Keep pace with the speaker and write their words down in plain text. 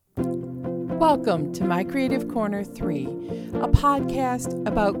Welcome to My Creative Corner 3, a podcast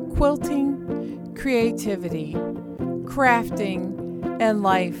about quilting, creativity, crafting, and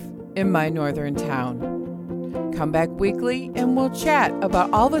life in my northern town. Come back weekly and we'll chat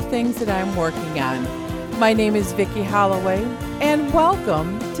about all the things that I'm working on. My name is Vicki Holloway, and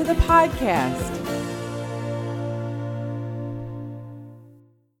welcome to the podcast.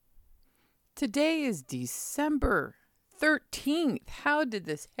 Today is December 13th. How did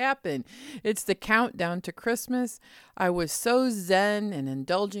this happen? It's the countdown to Christmas. I was so zen and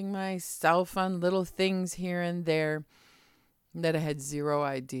indulging myself on little things here and there that I had zero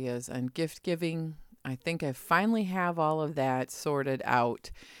ideas on gift giving. I think I finally have all of that sorted out.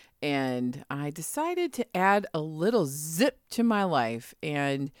 And I decided to add a little zip to my life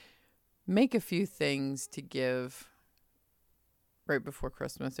and make a few things to give right before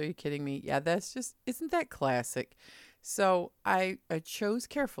Christmas. Are you kidding me? Yeah, isn't that classic? So I chose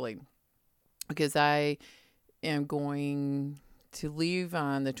carefully because I am going to leave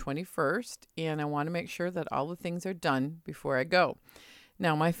on the 21st and I want to make sure that all the things are done before I go.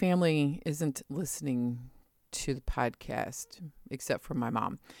 Now, my family isn't listening to the podcast except for my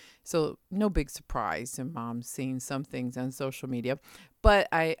mom. So no big surprise in Mom seeing some things on social media. But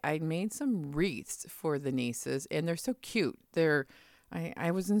I made some wreaths for the nieces and they're so cute.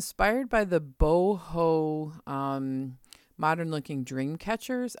 I was inspired by the boho modern looking dream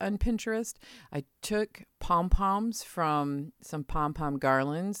catchers on Pinterest. I took pom-poms from some pom-pom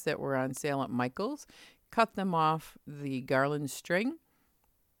garlands that were on sale at Michael's, cut them off the garland string,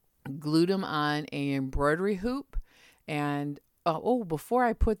 glued them on a embroidery hoop, and before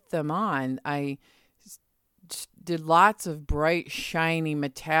I put them on, I did lots of bright, shiny,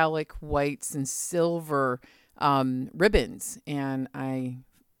 metallic whites and silver ribbons, and I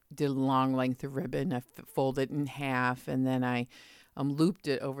did a long length of ribbon. I folded it in half, and then I looped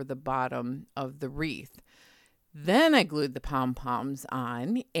it over the bottom of the wreath. Then I glued the pom-poms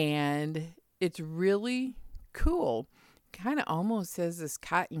on, and it's really cool. Kind of almost has this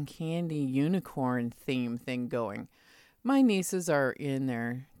cotton candy unicorn theme thing going. My nieces are in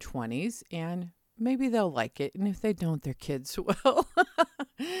their 20s, and maybe they'll like it. And if they don't, their kids will.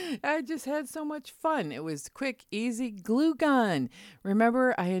 I just had so much fun. It was quick, easy glue gun.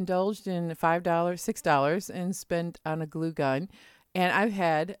 Remember, I indulged in $6 and spent on a glue gun. And I've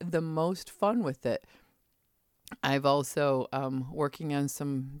had the most fun with it. I've also working on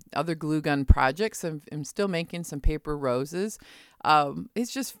some other glue gun projects. I'm still making some paper roses.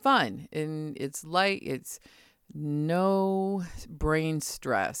 It's just fun. And it's light. It's no brain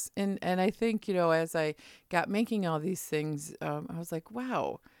stress. And I think, as I got making all these things, I was like,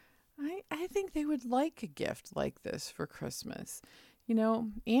 wow, I think they would like a gift like this for Christmas.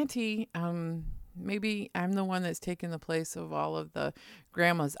 Auntie, maybe I'm the one that's taken the place of all of the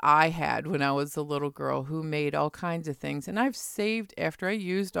grandmas I had when I was a little girl who made all kinds of things. And I've saved, after I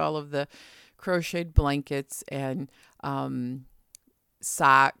used all of the crocheted blankets and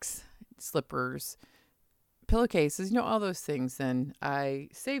socks, slippers, pillowcases, all those things, and I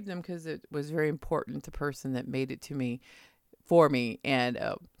saved them because it was very important, the person that made it for me, and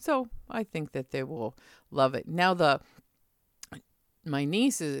so I think that they will love it. Now, my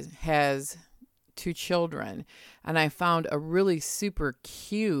niece has 2 children, and I found a really super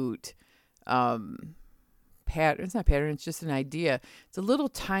cute pattern. It's not pattern, it's just an idea. It's a little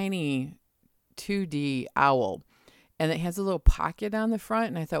tiny 2D owl. And it has a little pocket on the front.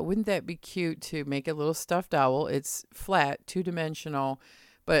 And I thought, wouldn't that be cute to make a little stuffed owl? It's flat, 2-dimensional,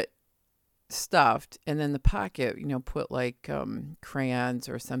 but stuffed. And then the pocket, put like crayons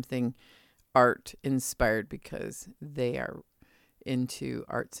or something art inspired because they are into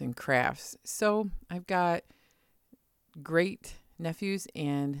arts and crafts. So I've got great nephews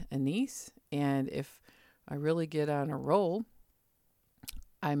and a niece. And if I really get on a roll,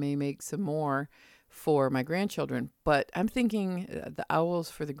 I may make some more for my grandchildren, but I'm thinking the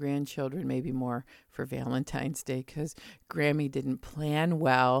owls for the grandchildren maybe more for Valentine's Day because Grammy didn't plan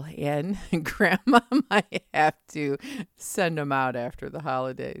well and Grandma might have to send them out after the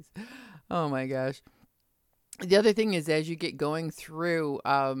holidays. Oh my gosh. The other thing is, as you get going through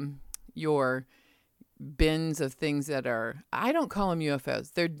your bins of things that I don't call them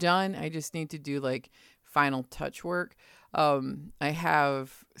UFOs. They're done. I just need to do like final touch work. I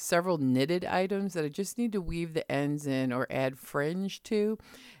have several knitted items that I just need to weave the ends in or add fringe to,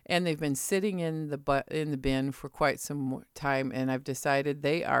 and they've been sitting in the bin for quite some time, and I've decided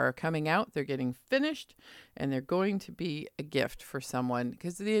they are coming out. They're getting finished, and they're going to be a gift for someone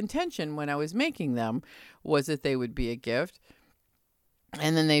because the intention when I was making them was that they would be a gift.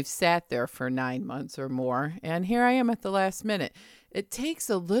 And then they've sat there for 9 months or more. And here I am at the last minute. it takes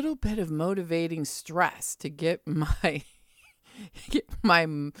a little bit of motivating stress to get my get my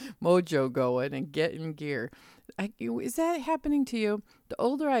mojo going and get in gear. Is that happening to you? The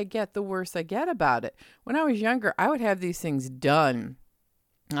older I get, the worse I get about it. When I was younger, I would have these things done.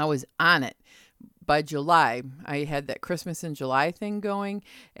 I was on it. By July, I had that Christmas in July thing going,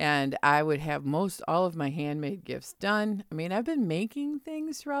 and I would have most all of my handmade gifts done. I mean, I've been making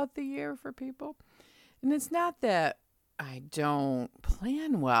things throughout the year for people, and it's not that I don't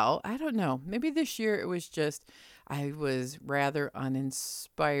plan well. I don't know. Maybe this year it was just I was rather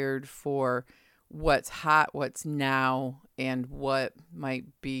uninspired for what's hot, what's now, and what might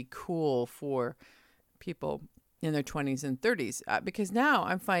be cool for people in their 20s and 30s. Because now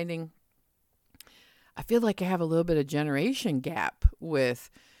I'm finding I feel like I have a little bit of generation gap with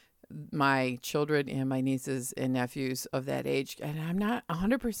my children and my nieces and nephews of that age. And I'm not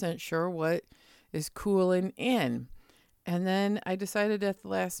 100% sure what is cool and in. And then I decided at the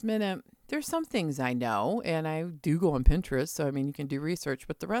last minute, there's some things I know, and I do go on Pinterest. So, I mean, you can do research,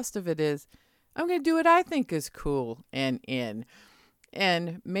 but the rest of it is I'm going to do what I think is cool and in.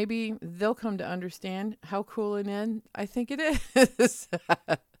 And maybe they'll come to understand how cool and in I think it is.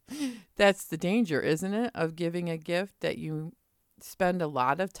 That's the danger, isn't it, of giving a gift that you spend a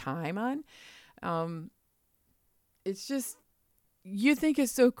lot of time on? It's just, you think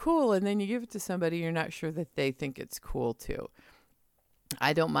it's so cool, and then you give it to somebody, you're not sure that they think it's cool too.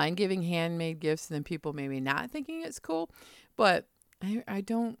 I don't mind giving handmade gifts and then people maybe not thinking it's cool, but I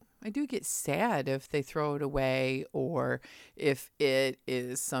do get sad if they throw it away or if it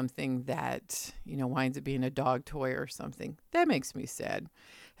is something that, winds up being a dog toy or something. That makes me sad.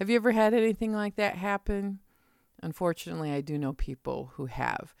 Have you ever had anything like that happen? Unfortunately, I do know people who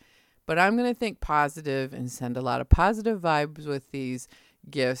have. But I'm going to think positive and send a lot of positive vibes with these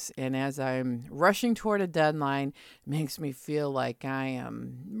gifts. And as I'm rushing toward a deadline, it makes me feel like I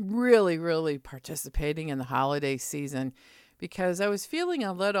am really, really participating in the holiday season because I was feeling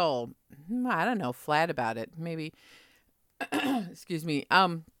a little, I don't know, flat about it. Maybe, excuse me.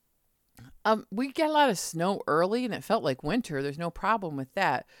 We get a lot of snow early and it felt like winter. There's no problem with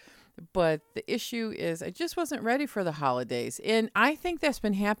that. But the issue is I just wasn't ready for the holidays. And I think that's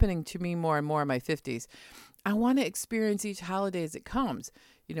been happening to me more and more in my 50s. I want to experience each holiday as it comes.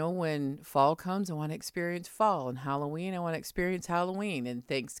 When fall comes, I want to experience fall. And Halloween, I want to experience Halloween. And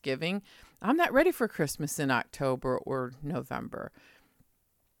Thanksgiving, I'm not ready for Christmas in October or November.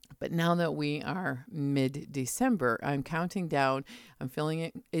 But now that we are mid-December, I'm counting down. I'm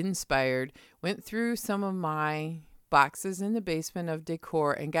feeling inspired. Went through some of my boxes in the basement of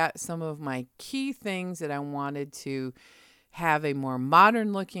decor and got some of my key things that I wanted to have a more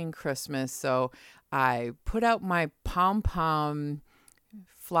modern looking Christmas. So I put out my pom-pom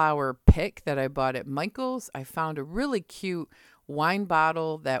flower pick that I bought at Michael's. I found a really cute wine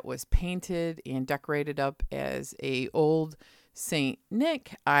bottle that was painted and decorated up as a old Saint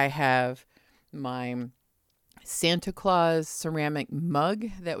Nick. I have my Santa Claus ceramic mug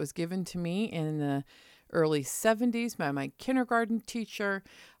that was given to me in the early 70s by my kindergarten teacher.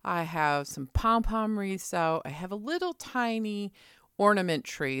 I have some pom-pom wreaths out. I have a little tiny ornament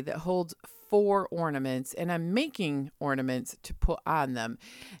tree that holds 4 ornaments, and I'm making ornaments to put on them.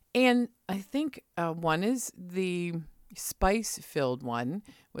 And I think one is the spice-filled one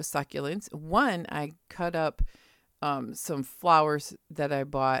with succulents. One, I cut up some flowers that I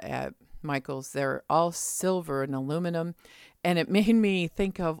bought at Michael's. They're all silver and aluminum. And it made me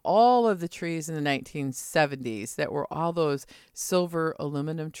think of all of the trees in the 1970s that were all those silver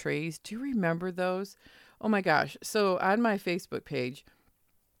aluminum trees. Do you remember those? Oh my gosh. So on my Facebook page,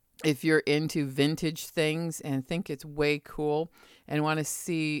 if you're into vintage things and think it's way cool and want to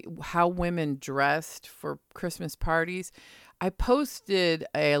see how women dressed for Christmas parties, I posted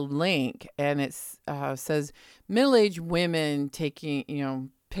a link and it says middle-aged women taking,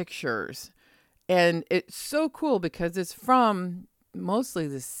 pictures. And it's so cool because it's from mostly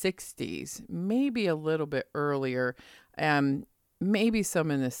the 60s, maybe a little bit earlier, maybe some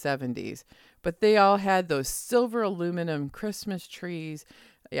in the 70s. But they all had those silver aluminum Christmas trees.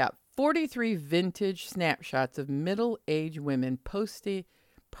 Yeah, 43 vintage snapshots of middle-aged women posing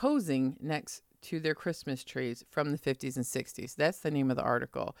next to their Christmas trees from the 50s and 60s. That's the name of the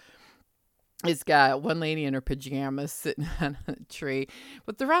article. It's got one lady in her pajamas sitting on a tree,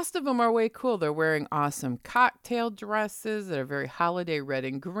 but the rest of them are way cool. They're wearing awesome cocktail dresses that are very holiday red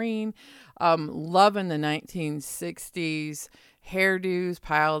and green. Loving the 1960s hairdos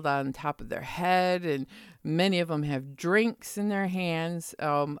piled on top of their head, and many of them have drinks in their hands.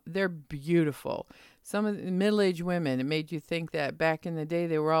 They're beautiful. Some of the middle-aged women, it made you think that back in the day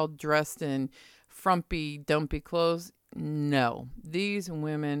they were all dressed in frumpy, dumpy clothes. No, these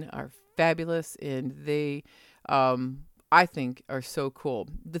women are fabulous, and they, I think, are so cool.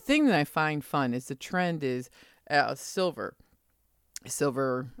 The thing that I find fun is the trend is silver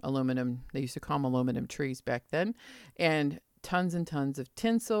aluminum. They used to call them aluminum trees back then, and tons and tons of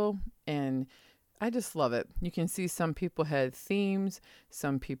tinsel. And I just love it. You can see some people had themes,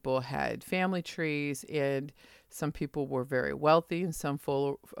 some people had family trees, and some people were very wealthy, and some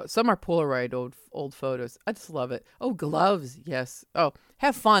are Polaroid old photos. I just love it. Oh, gloves, yes. Oh,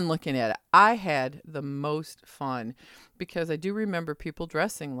 have fun looking at it. I had the most fun because I do remember people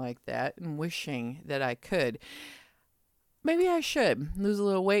dressing like that and wishing that I could. Maybe I should lose a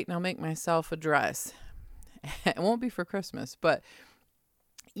little weight and I'll make myself a dress. It won't be for Christmas, but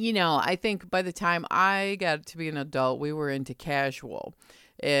I think by the time I got to be an adult, we were into casual.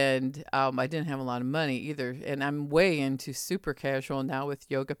 And I didn't have a lot of money either. And I'm way into super casual now with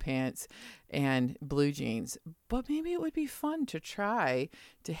yoga pants and blue jeans. But maybe it would be fun to try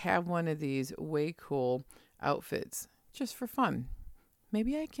to have one of these way cool outfits just for fun.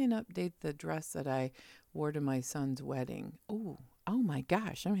 Maybe I can update the dress that I wore to my son's wedding. Oh my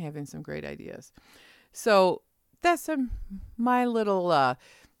gosh, I'm having some great ideas. So that's my little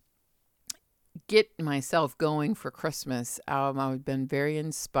get myself going for Christmas. I've been very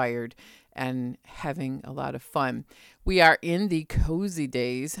inspired and having a lot of fun. We are in the cozy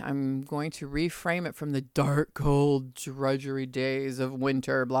days. I'm going to reframe it from the dark, cold, drudgery days of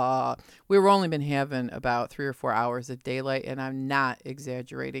winter, blah. We've only been having about 3 or 4 hours of daylight, and I'm not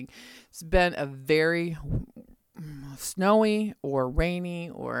exaggerating. It's been a very snowy or rainy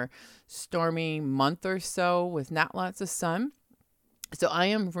or stormy month or so with not lots of sun. So I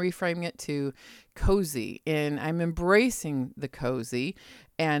am reframing it to cozy, and I'm embracing the cozy,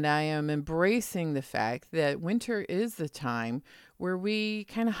 and I am embracing the fact that winter is the time where we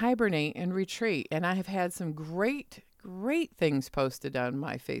kind of hibernate and retreat. And I have had some great things posted on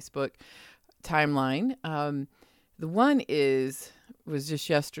my Facebook timeline. The one was just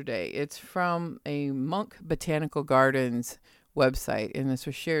yesterday. It's from a Monk Botanical Gardens website, and this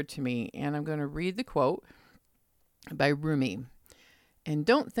was shared to me. And I'm going to read the quote by Rumi. And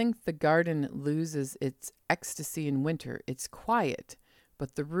don't think the garden loses its ecstasy in winter. It's quiet,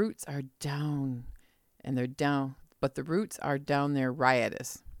 but the roots are down, but the roots are down there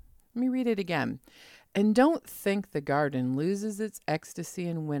riotous. Let me read it again. And don't think the garden loses its ecstasy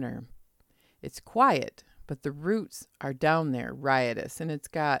in winter. It's quiet, but the roots are down there riotous. And it's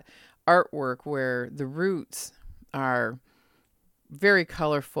got artwork where the roots are very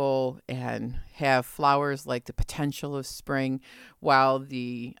colorful and have flowers like the potential of spring, while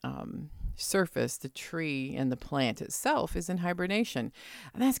the surface, the tree and the plant itself is in hibernation.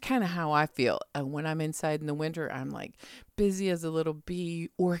 And that's kind of how I feel. When I'm inside in the winter, I'm like busy as a little bee,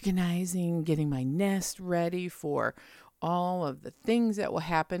 organizing, getting my nest ready for all of the things that will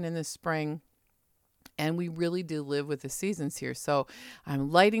happen in the spring. And we really do live with the seasons here. So I'm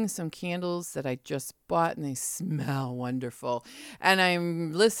lighting some candles that I just bought, and they smell wonderful. And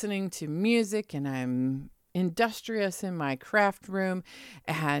I'm listening to music, and I'm industrious in my craft room.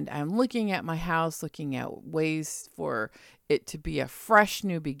 And I'm looking at my house, looking at ways for it to be a fresh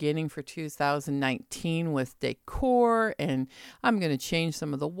new beginning for 2019 with decor. And I'm going to change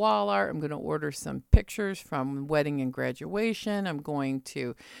some of the wall art. I'm going to order some pictures from wedding and graduation. I'm going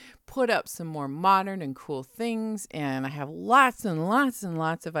to put up some more modern and cool things. And I have lots and lots and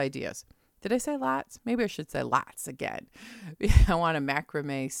lots of ideas. Did I say lots? Maybe I should say lots again. I want to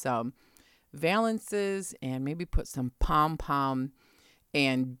macrame some valances and maybe put some pom-pom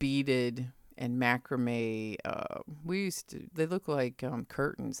and beaded and macrame. They look like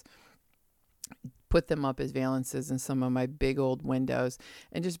curtains. Put them up as valances in some of my big old windows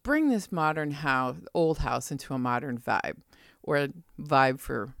and just bring this old house into a modern vibe, or a vibe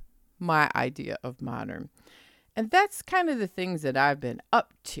for my idea of modern. And that's kind of the things that I've been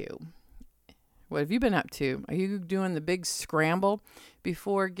up to. What have you been up to? Are you doing the big scramble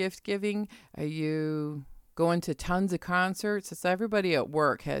before gift giving? Are you going to tons of concerts? It's everybody at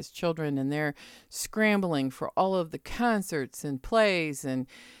work has children, and they're scrambling for all of the concerts and plays and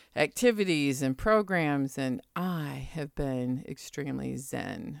activities and programs. And I have been extremely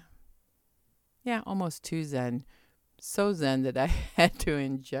zen. Yeah, almost too zen. So zen that I had to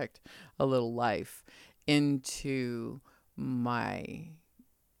inject a little life into my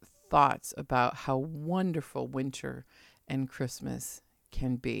thoughts about how wonderful winter and Christmas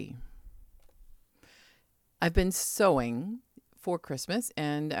can be. I've been sewing for Christmas,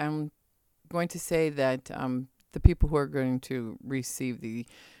 and I'm going to say that the people who are going to receive the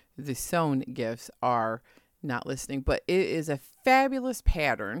sewn gifts are not listening, but it is a fabulous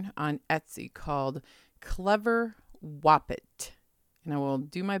pattern on Etsy called Clever Woppet. And I will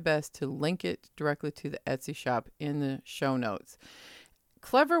do my best to link it directly to the Etsy shop in the show notes.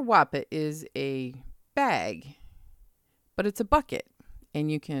 Clever Woppet is a bag, but it's a bucket.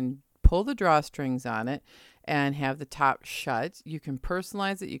 And you can pull the drawstrings on it and have the top shut. You can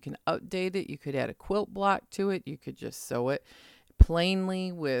personalize it. You can update it. You could add a quilt block to it. You could just sew it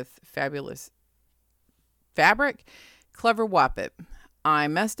plainly with fabulous fabric. Clever Woppet. I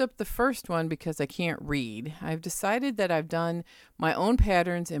messed up the first one because I can't read. I've decided that I've done my own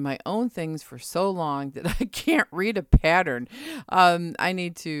patterns and my own things for so long that I can't read a pattern. I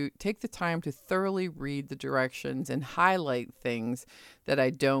need to take the time to thoroughly read the directions and highlight things that I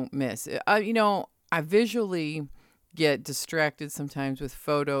don't miss. I visually get distracted sometimes with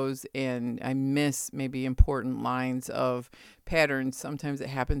photos and I miss maybe important lines of patterns. Sometimes it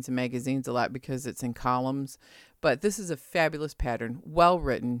happens in magazines a lot because it's in columns. But this is a fabulous pattern, well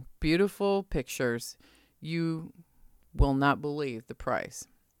written, beautiful pictures. You will not believe the price.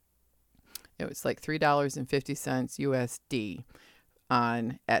 It was like $3.50 USD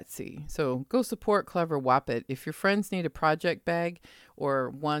on Etsy. So go support Clever Woppet. If your friends need a project bag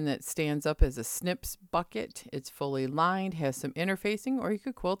or one that stands up as a snips bucket, it's fully lined, has some interfacing, or you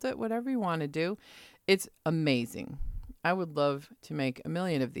could quilt it, whatever you want to do. It's amazing. I would love to make 1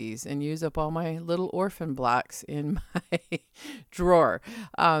 million of these and use up all my little orphan blocks in my drawer.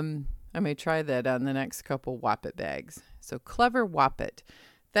 I may try that on the next couple Woppet bags. So Clever Woppet.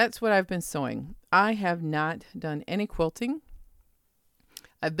 That's what I've been sewing. I have not done any quilting.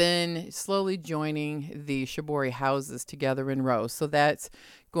 I've been slowly joining the shibori houses together in rows. So that's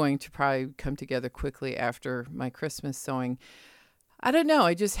going to probably come together quickly after my Christmas sewing. I don't know.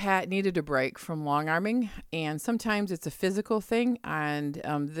 I just needed a break from long arming, and sometimes it's a physical thing. And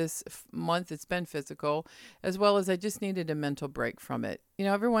this month it's been physical, as well as I just needed a mental break from it.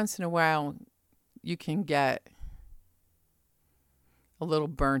 Every once in a while, you can get a little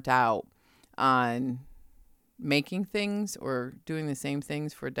burnt out on making things or doing the same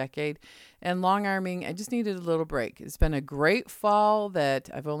things for a decade. And long arming, I just needed a little break. It's been a great fall that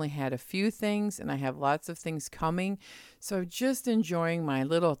I've only had a few things and I have lots of things coming. So just enjoying my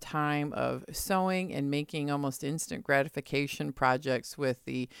little time of sewing and making almost instant gratification projects with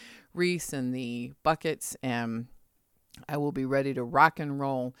the wreaths and the buckets. And I will be ready to rock and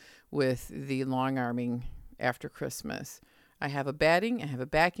roll with the long arming after Christmas. I have a batting, I have a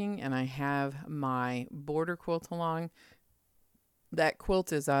backing, and I have my border quilt along. That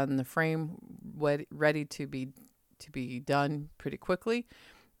quilt is on the frame, ready to be done pretty quickly.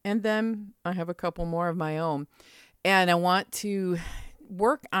 And then I have a couple more of my own. And I want to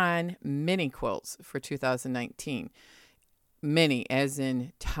work on mini quilts for 2019. Mini as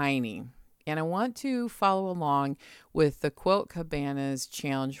in tiny. And I want to follow along with the Quilt Cabana's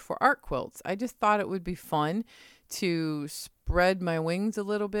challenge for art quilts. I just thought it would be fun to spread my wings a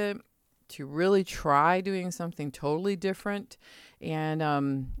little bit, to really try doing something totally different.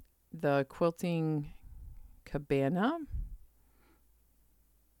 And the Quilting Cabana,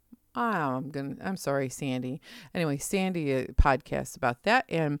 I'm sorry, Sandy. Anyway, Sandy podcast about that,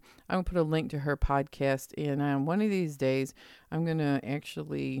 and I'm gonna put a link to her podcast. And one of these days, I'm gonna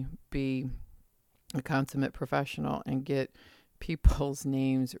actually be a consummate professional and get people's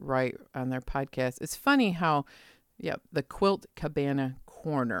names right on their podcast. It's funny how, the Quilt Cabana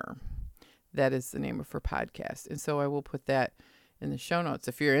Corner, that is the name of her podcast, and so I will put that in the show notes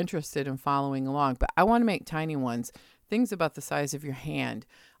if you're interested in following along. But I want to make tiny ones, things about the size of your hand,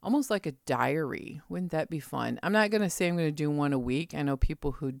 almost like a diary. Wouldn't that be fun? I'm not going to say I'm going to do one a week. I know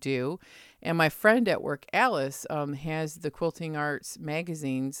people who do. And my friend at work, Alice, has the Quilting Arts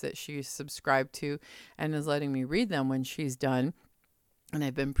magazines that she's subscribed to and is letting me read them when she's done. And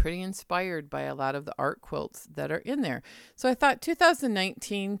I've been pretty inspired by a lot of the art quilts that are in there. So I thought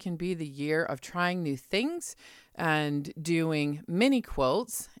 2019 can be the year of trying new things and doing mini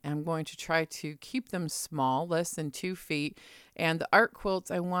quilts. I'm going to try to keep them small, less than 2 feet. And the art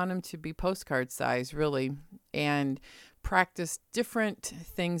quilts, I want them to be postcard size, really, and practice different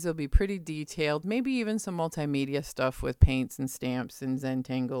things. They'll be pretty detailed, maybe even some multimedia stuff with paints and stamps and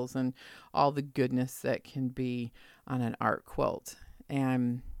Zentangles and all the goodness that can be on an art quilt.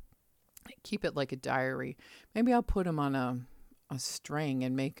 And keep it like a diary. Maybe I'll put them on a string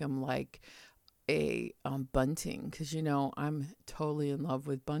and make them like a bunting, because I'm totally in love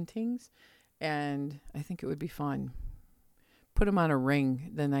with buntings, and I think it would be fun. Put them on a ring,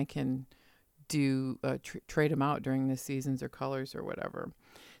 then I can do trade them out during the seasons or colors or whatever.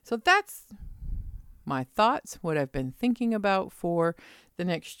 So that's my thoughts, what I've been thinking about for the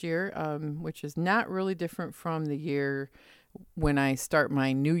next year, which is not really different from the year when I start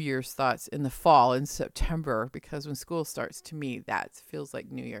my New Year's thoughts in the fall in September, because when school starts, to me, that feels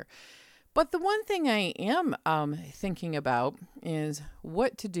like New Year. But the one thing I am thinking about is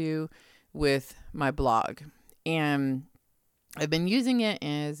what to do with my blog. And I've been using it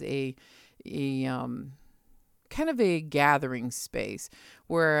as a kind of a gathering space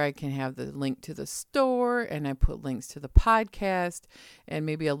where I can have the link to the store, and I put links to the podcast and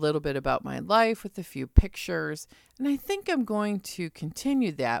maybe a little bit about my life with a few pictures. And I think I'm going to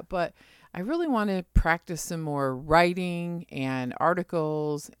continue that, but I really want to practice some more writing and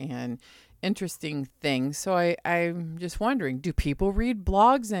articles and interesting things. So I'm just wondering, do people read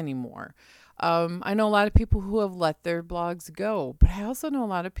blogs anymore? I know a lot of people who have let their blogs go, but I also know a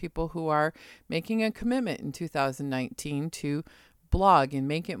lot of people who are making a commitment in 2019 to blog and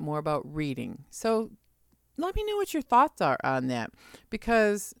make it more about reading. So let me know what your thoughts are on that,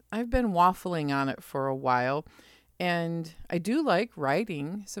 because I've been waffling on it for a while, and I do like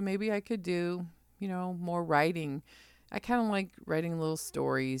writing. So maybe I could do, more writing. I kind of like writing little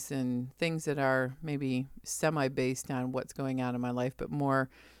stories and things that are maybe semi-based on what's going on in my life, but more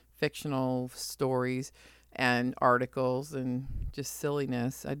fictional stories and articles and just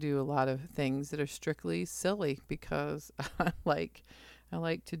silliness. I do a lot of things that are strictly silly because I like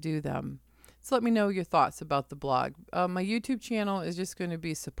to do them. So let me know your thoughts about the blog. My YouTube channel is just going to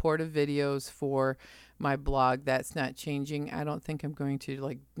be supportive videos for my blog. That's not changing. I don't think I'm going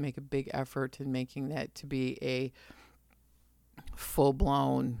to make a big effort in making that to be a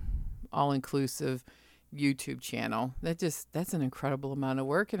full-blown, all-inclusive YouTube channel. That's an incredible amount of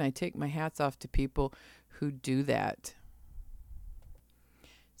work, and I take my hats off to people who do that.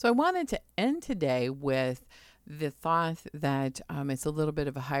 So I wanted to end today with the thought that it's a little bit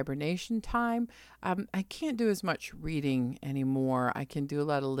of a hibernation time. I can't do as much reading anymore. I can do a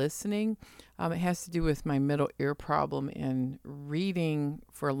lot of listening. It has to do with my middle ear problem, and reading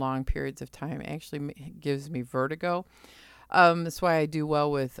for long periods of time actually gives me vertigo. That's why I do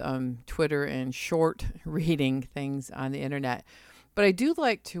well with Twitter and short reading things on the internet. But I do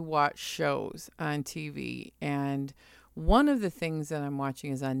like to watch shows on TV. And one of the things that I'm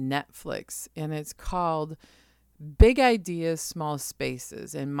watching is on Netflix, and it's called Big Ideas, Small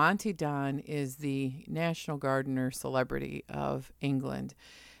Spaces. And Monty Don is the National Gardener celebrity of England.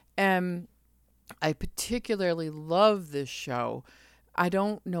 And I particularly love this show. I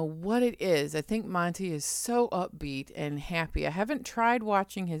don't know what it is. I think Monty is so upbeat and happy. I haven't tried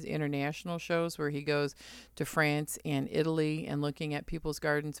watching his international shows where he goes to France and Italy and looking at people's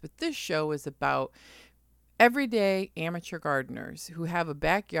gardens, but this show is about everyday amateur gardeners who have a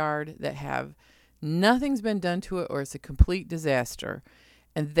backyard that have nothing's been done to it, or it's a complete disaster.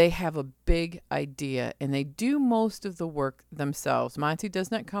 And they have a big idea, and they do most of the work themselves. Monty does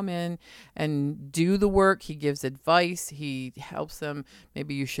not come in and do the work. He gives advice. He helps them.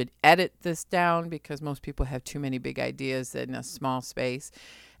 Maybe you should edit this down because most people have too many big ideas in a small space.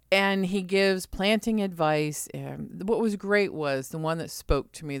 And he gives planting advice. And what was great was the one that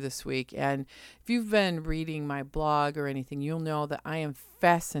spoke to me this week. And if you've been reading my blog or anything, you'll know that I am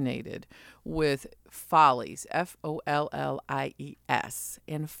fascinated with follies, Follies.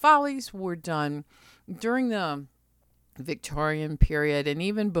 And follies were done during the Victorian period and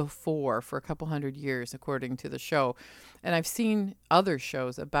even before, for a couple hundred years, according to the show. And I've seen other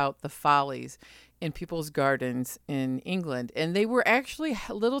shows about the follies in people's gardens in England, and they were actually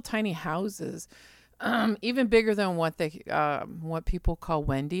little tiny houses, even bigger than what people call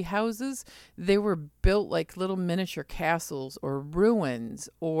Wendy houses. They were built like little miniature castles or ruins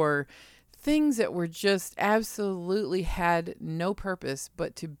or things that were just absolutely had no purpose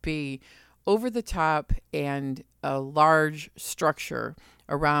but to be over the top and a large structure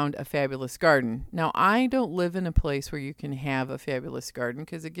around a fabulous garden. Now, I don't live in a place where you can have a fabulous garden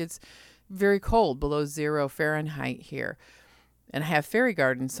because it gets very cold, below 0 Fahrenheit here. And I have fairy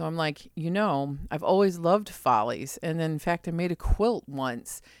gardens. So I'm like, I've always loved follies. And then, in fact, I made a quilt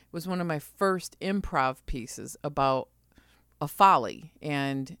once. It was one of my first improv pieces about a folly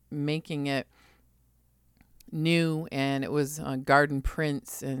and making it new, and it was garden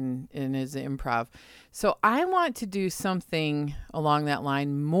prints and is improv. So I want to do something along that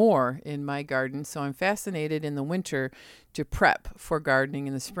line more in my garden. So I'm fascinated in the winter to prep for gardening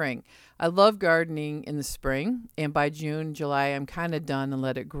in the spring. I love gardening in the spring, and by June, July, I'm kind of done and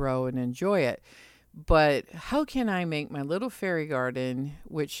let it grow and enjoy it. But how can I make my little fairy garden,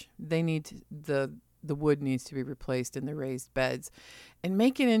 which they need the the wood needs to be replaced in the raised beds, and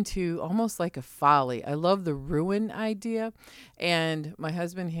make it into almost like a folly. I love the ruin idea. And my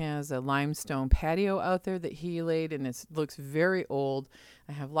husband has a limestone patio out there that he laid, and it looks very old.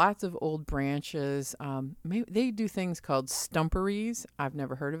 I have lots of old branches. They do things called stumperies. I've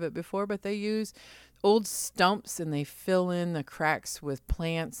never heard of it before, but they use old stumps and they fill in the cracks with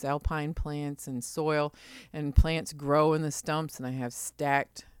plants, alpine plants and soil, and plants grow in the stumps. And I have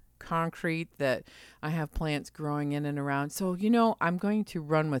stacked concrete that I have plants growing in and around. So, I'm going to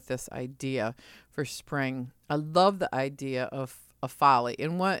run with this idea for spring. I love the idea of a folly.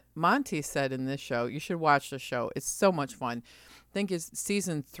 And what Monty said in this show, you should watch the show. It's so much fun. I think it's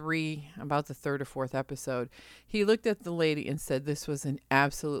season 3, about the 3rd or 4th episode. He looked at the lady and said this was an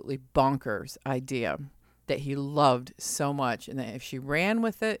absolutely bonkers idea that he loved so much, and that if she ran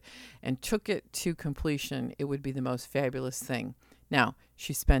with it and took it to completion, it would be the most fabulous thing. Now,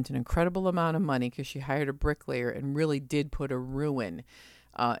 she spent an incredible amount of money because she hired a bricklayer and really did put a ruin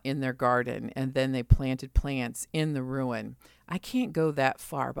in their garden, and then they planted plants in the ruin. I can't go that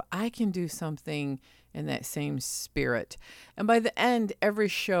far, but I can do something in that same spirit. And by the end, every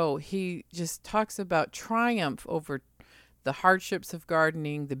show, he just talks about triumph over the hardships of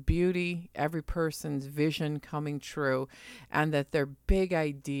gardening, the beauty, every person's vision coming true, and that their big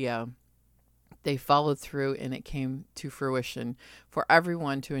idea, they followed through and it came to fruition for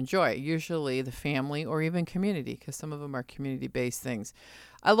everyone to enjoy, usually the family or even community, because some of them are community-based things.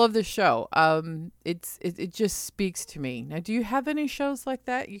 I love this show. It just speaks to me. Now, do you have any shows like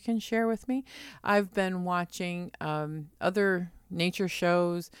that you can share with me? I've been watching other nature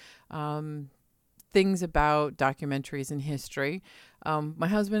shows, things about documentaries and history. My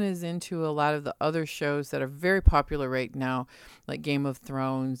husband is into a lot of the other shows that are very popular right now, like Game of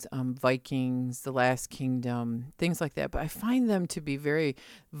Thrones, Vikings, The Last Kingdom, things like that. But I find them to be very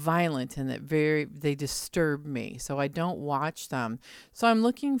violent and that they disturb me, so I don't watch them. So I'm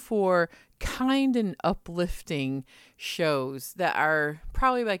looking for kind and uplifting shows that are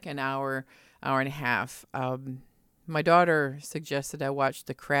probably like an hour and a half. My daughter suggested I watch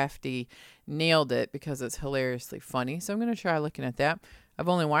The Crafty. Nailed it because it's hilariously funny. So I'm going to try looking at that. I've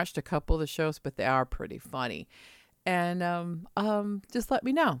only watched a couple of the shows, but they are pretty funny. And just let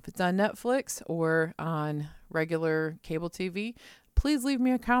me know if it's on Netflix or on regular cable TV. Please leave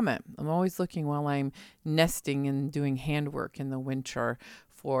me a comment. I'm always looking while I'm nesting and doing handwork in the winter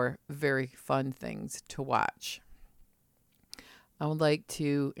for very fun things to watch. I would like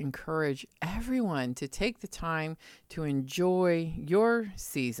to encourage everyone to take the time to enjoy your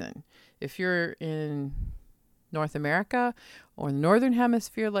season. If you're in North America or the Northern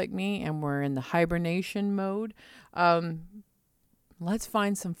Hemisphere like me and we're in the hibernation mode, let's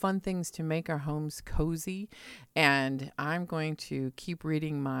find some fun things to make our homes cozy. And I'm going to keep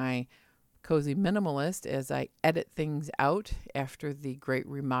reading my Cozy Minimalist as I edit things out after the great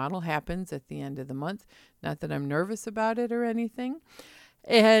remodel happens at the end of the month. Not that I'm nervous about it or anything.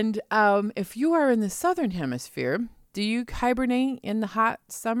 And if you are in the Southern Hemisphere, do you hibernate in the hot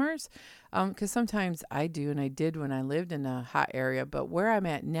summers? Because sometimes I do, and I did when I lived in a hot area. But where I'm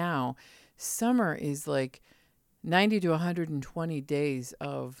at now, summer is like 90 to 120 days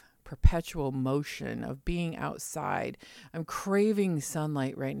of perpetual motion, of being outside. I'm craving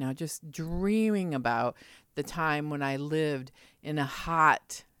sunlight right now, just dreaming about the time when I lived in a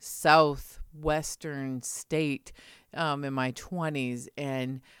hot southwestern state in my 20s.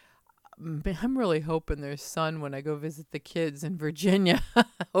 And I'm really hoping there's sun when I go visit the kids in Virginia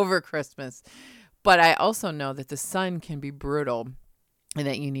over Christmas. But I also know that the sun can be brutal and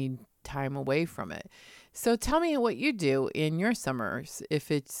that you need time away from it. So tell me what you do in your summers,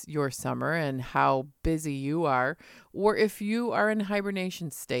 if it's your summer, and how busy you are, or if you are in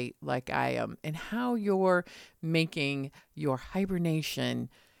hibernation state like I am, and how you're making your hibernation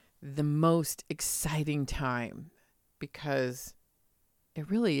the most exciting time, because it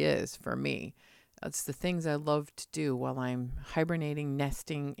really is for me. It's the things I love to do while I'm hibernating,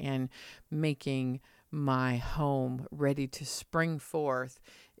 nesting, and making my home ready to spring forth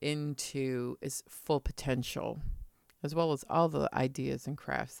into its full potential, as well as all the ideas and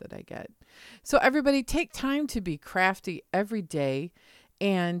crafts that I get. So everybody, take time to be crafty every day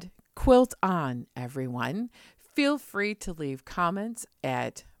and quilt on, everyone. Feel free to leave comments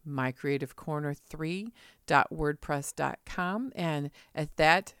at mycreativecorner3.wordpress.com, and at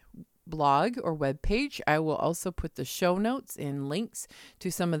that blog or webpage, I will also put the show notes and links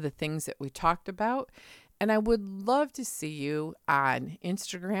to some of the things that we talked about. And I would love to see you on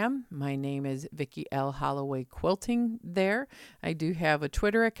Instagram. My name is Vicki L. Holloway Quilting there. I do have a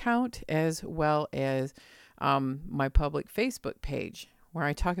Twitter account as well as my public Facebook page. where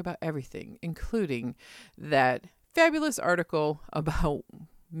I talk about everything, including that fabulous article about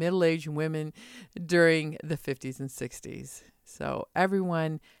middle-aged women during the 50s and 60s. So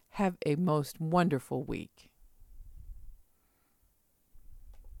everyone, have a most wonderful week.